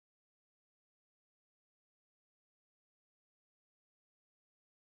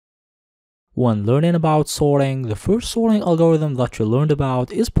When learning about sorting, the first sorting algorithm that you learned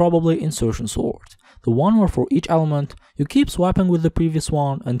about is probably insertion sort, the one where for each element you keep swapping with the previous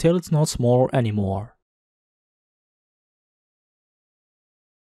one until it's not smaller anymore.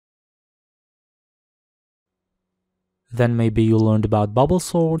 Then maybe you learned about bubble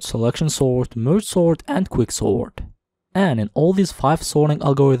sort, selection sort, merge sort, and quick sort. And in all these 5 sorting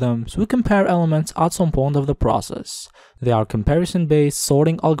algorithms, we compare elements at some point of the process. They are comparison-based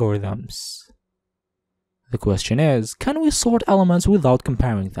sorting algorithms. The question is, can we sort elements without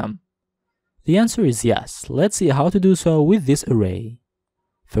comparing them? The answer is yes. Let's see how to do so with this array.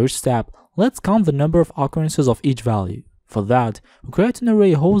 First step, let's count the number of occurrences of each value. For that, we create an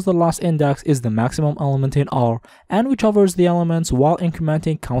array whose the last index is the maximum element in R and which covers the elements while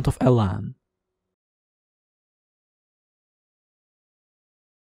incrementing count of lm.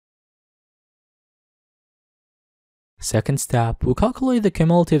 Second step, we calculate the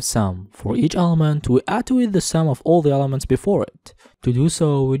cumulative sum. For each element, we add to it the sum of all the elements before it. To do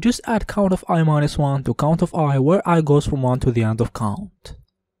so, we just add count of I minus 1 to count of I, where I goes from 1 to the end of count.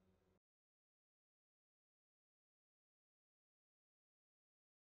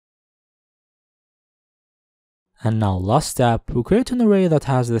 And now last step, we create an array that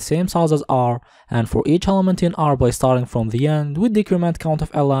has the same size as R, and for each element in R by starting from the end, we decrement count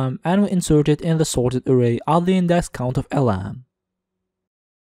of lm and we insert it in the sorted array at the index count of lm.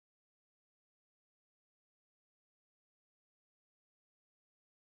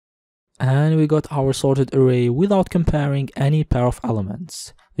 And we got our sorted array without comparing any pair of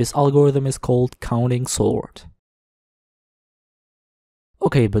elements. This algorithm is called counting sort.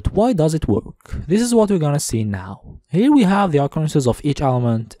 Okay, but why does it work? This is what we're gonna see now. Here we have the occurrences of each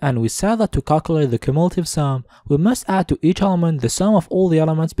element, and we said that to calculate the cumulative sum, we must add to each element the sum of all the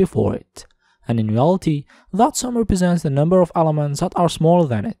elements before it. And in reality, that sum represents the number of elements that are smaller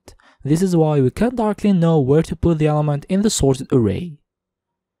than it. This is why we can't directly know where to put the element in the sorted array.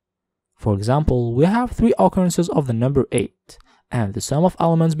 For example, we have 3 occurrences of the number 8. And the sum of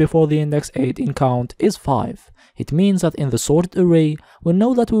elements before the index 8 in count is 5. It means that in the sorted array, we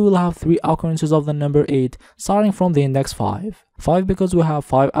know that we will have 3 occurrences of the number 8 starting from the index 5. 5 because we have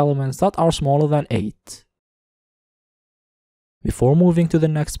 5 elements that are smaller than 8. Before moving to the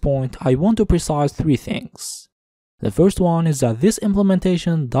next point, I want to precise 3 things. The first one is that this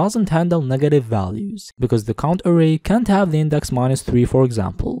implementation doesn't handle negative values, because the count array can't have the index -3 for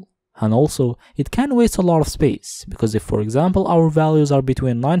example. And also, it can waste a lot of space, because if for example our values are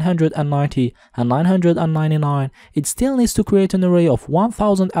between 990 and 999, it still needs to create an array of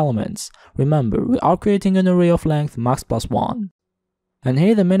 1000 elements. Remember, we are creating an array of length max plus 1. And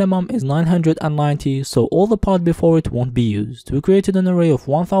here the minimum is 990, so all the part before it won't be used. We created an array of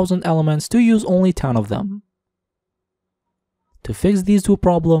 1000 elements to use only 10 of them. To fix these 2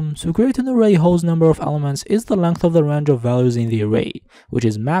 problems, we create an array whose number of elements is the length of the range of values in the array, which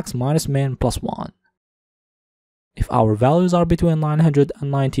is max minus min plus 1. If our values are between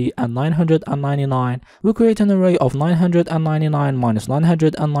 990 and 999, we create an array of 999 minus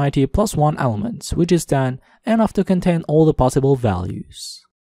 990 plus 1 elements, which is 10, enough to contain all the possible values.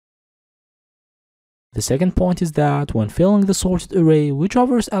 The second point is that when filling the sorted array, we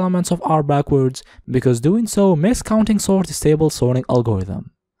traverse elements of R backwards, because doing so makes counting sort a stable sorting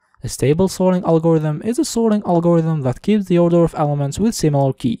algorithm. A stable sorting algorithm is a sorting algorithm that keeps the order of elements with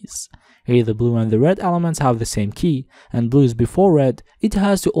similar keys. Here the blue and the red elements have the same key, and blue is before red. It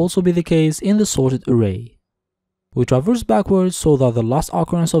has to also be the case in the sorted array. We traverse backwards so that the last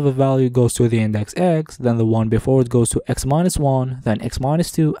occurrence of a value goes to the index x, then the one before it goes to x minus 1, then x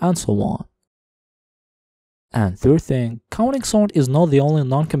minus 2, and so on. And third thing, counting sort is not the only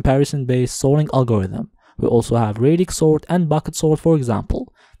non-comparison based sorting algorithm. We also have radix sort and bucket sort for example.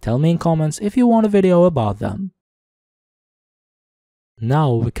 Tell me in comments if you want a video about them.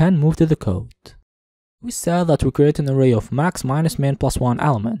 Now we can move to the code. We said that we create an array of max minus min plus 1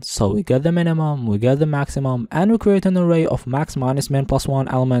 elements, so we get the minimum, we get the maximum, and we create an array of max minus min plus 1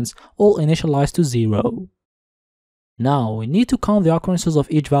 elements, all initialized to 0. Now we need to count the occurrences of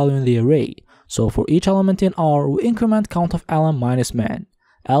each value in the array. So for each element in R, we increment count of lm minus min.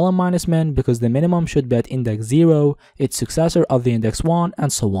 Lm minus min because the minimum should be at index 0, its successor at the index 1,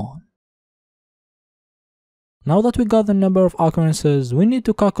 and so on. Now that we got the number of occurrences, we need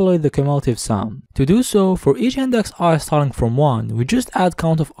to calculate the cumulative sum. To do so, for each index I starting from 1, we just add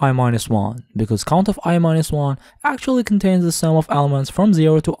count of I minus 1, because count of I minus 1 actually contains the sum of elements from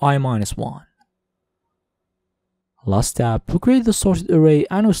 0 to I minus 1. Last step, we create the sorted array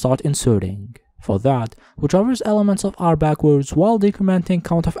and we start inserting. For that, we traverse elements of R backwards while decrementing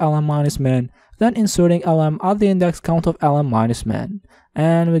count of lm minus min, then inserting lm at the index count of lm minus min,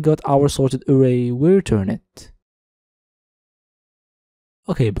 and we got our sorted array. We return it.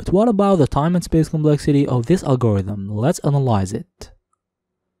 Okay, but what about the time and space complexity of this algorithm? Let's analyze it.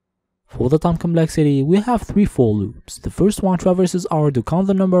 For the time complexity, we have 3 for loops. The first one traverses R to count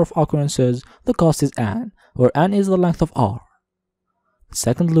the number of occurrences. The cost is n, where n is the length of R. The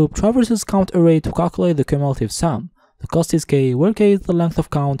second loop traverses count array to calculate the cumulative sum. The cost is k, where k is the length of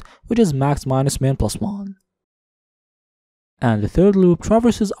count, which is max minus min plus 1. And the third loop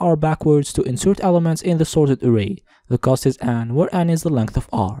traverses R backwards to insert elements in the sorted array. The cost is n, where n is the length of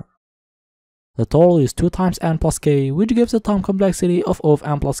R. The total is 2 times n plus k, which gives the time complexity of O of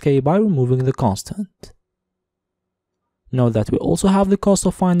n plus k by removing the constant. Note that we also have the cost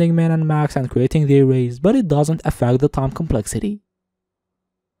of finding min and max and creating the arrays, but it doesn't affect the time complexity.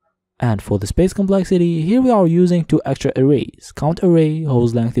 And for the space complexity, here we are using 2 extra arrays: count array,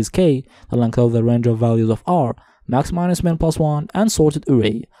 whose length is k, the length of the range of values of R, max minus min plus 1, and sorted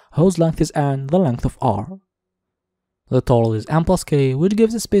array, whose length is n, the length of R. The total is n plus k, which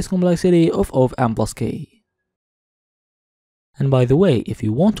gives a space complexity of O of n plus k. And by the way, if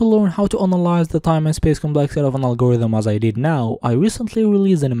you want to learn how to analyze the time and space complexity of an algorithm as I did now, I recently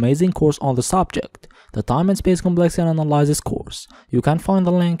released an amazing course on the subject, the Time and Space Complexity Analysis course. You can find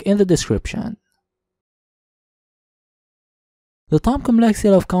the link in the description. The time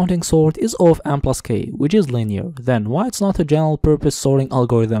complexity of counting sort is O of n plus k, which is linear. Then why it's not a general purpose sorting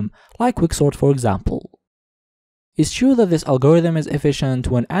algorithm like quicksort, for example? It's true that this algorithm is efficient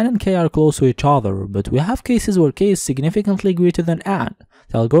when n and k are close to each other, but we have cases where k is significantly greater than n.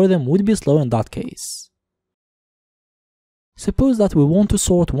 The algorithm would be slow in that case. Suppose that we want to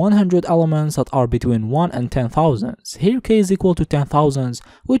sort 100 elements that are between 1 and 10,000. Here k is equal to 10,000,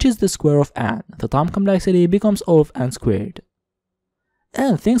 which is the square of n. The time complexity becomes O of n squared.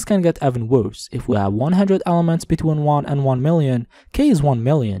 And things can get even worse. If we have 100 elements between 1 and 1 million, k is 1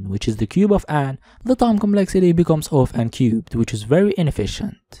 million, which is the cube of n. The time complexity becomes O of n cubed, which is very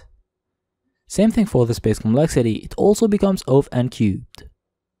inefficient. Same thing for the space complexity, it also becomes O of n cubed.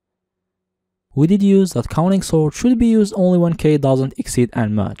 We deduce that counting sort should be used only when k doesn't exceed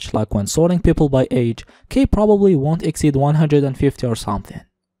n much, like when sorting people by age, k probably won't exceed 150 or something.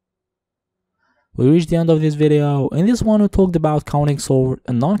 We reached the end of this video. In this one we talked about counting sort,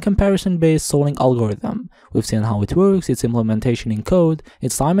 a non-comparison based sorting algorithm. We've seen how it works, its implementation in code,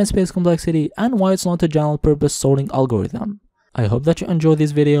 its time and space complexity, and why it's not a general purpose sorting algorithm. I hope that you enjoyed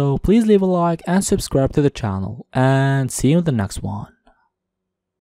this video. Please leave a like and subscribe to the channel, and see you in the next one.